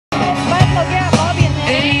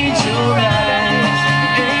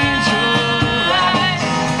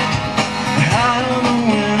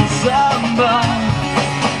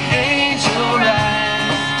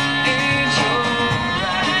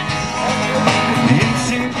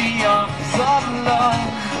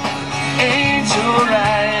angel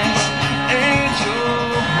eyes,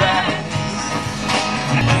 angel eyes.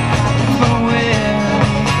 But when,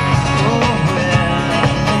 oh when,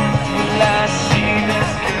 will I see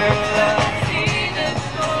this girl again?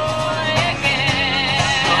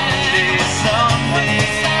 Someday, someday,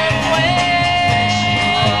 she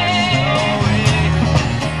must know it.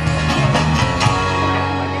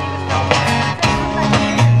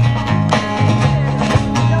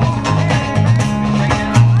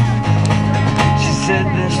 She said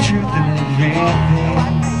there's truth in everything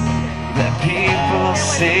that people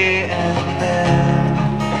say, and then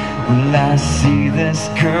will I see this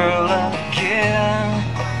girl again?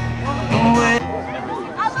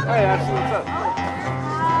 Hey, Ashley, what's up?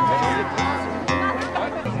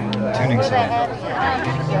 Tuning set.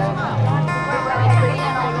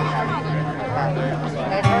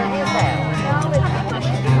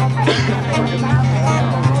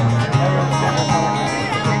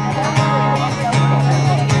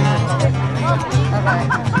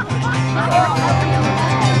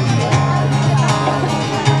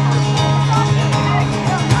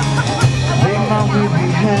 Lay my weary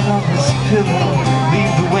head on this pillow,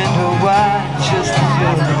 leave the window wide just to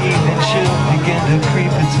feel the evening chill begin to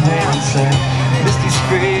creep its way inside. Misty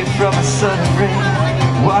spray from a sudden rain,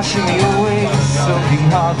 washing me away, soaking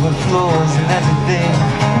hardwood floors and everything,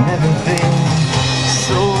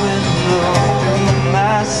 so in love with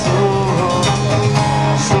my soul,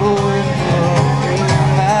 so in love with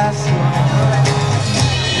my soul.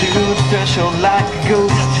 Through the threshold like a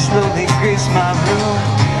ghost, you slowly grace my room.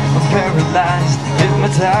 I'm paralyzed,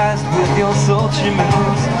 hypnotized with your sultry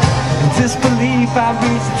moves. In disbelief I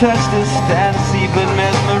reach to touch this fantasy, but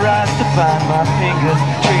mesmerized to find my fingers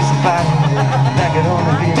trace a body that could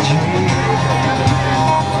only be a dream.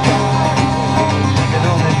 That could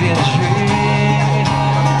only be a dream.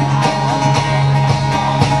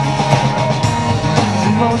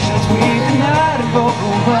 These emotions we ignite have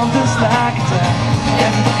overwhelmed us like a tide.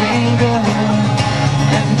 Everything good,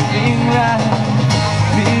 everything right.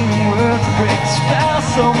 Being words break the spell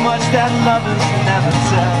so much that lovers never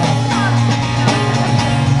tell.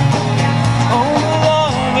 Oh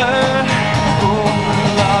lover, oh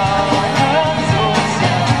lover, don't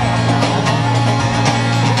tell.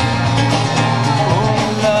 Oh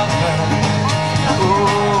lover,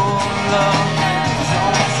 don't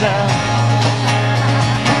tell.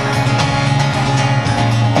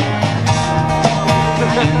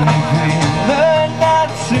 We learn not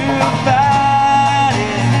to fight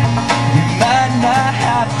it, we might not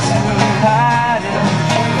have to hide it.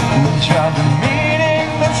 We'll draw the meaning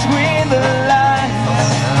between the lines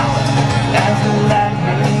as the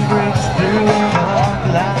lightning breaks through the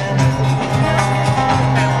blinds.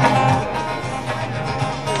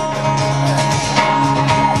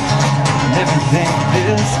 Everything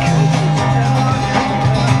feels good,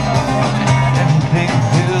 everything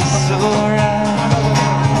feels so right.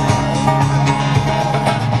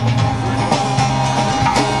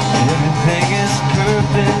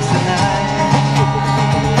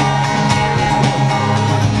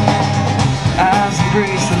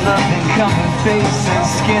 Loving coming face and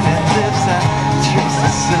skin and lips, I trace the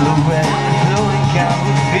silhouette flowing out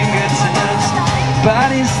with fingertips.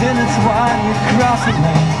 Bodies intertwined, we cross the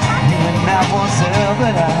line, you and I won't tell,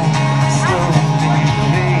 but I slowly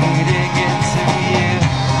fading into you,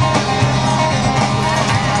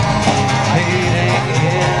 fading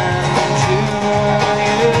into you.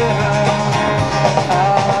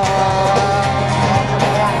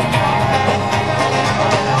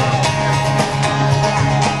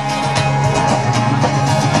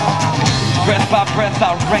 Breath by breath,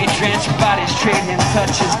 our rain drenched bodies trading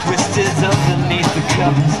touches, twisted underneath the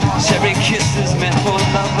covers. Cherry kisses meant for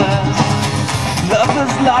lovers.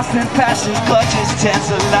 Lovers lost in passion's clutches,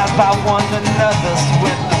 tantalized by one another.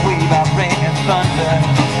 Swept away by rain and thunder,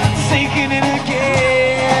 sinking in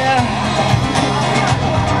again,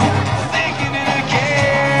 sinking in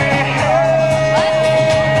again.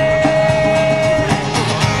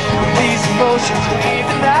 These emotions we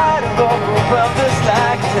denied have overwhelmed us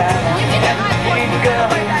like time. Everything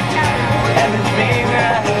good, everything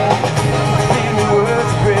right. Feel the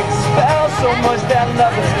words break the spell so much that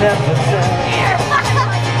lovers never tell.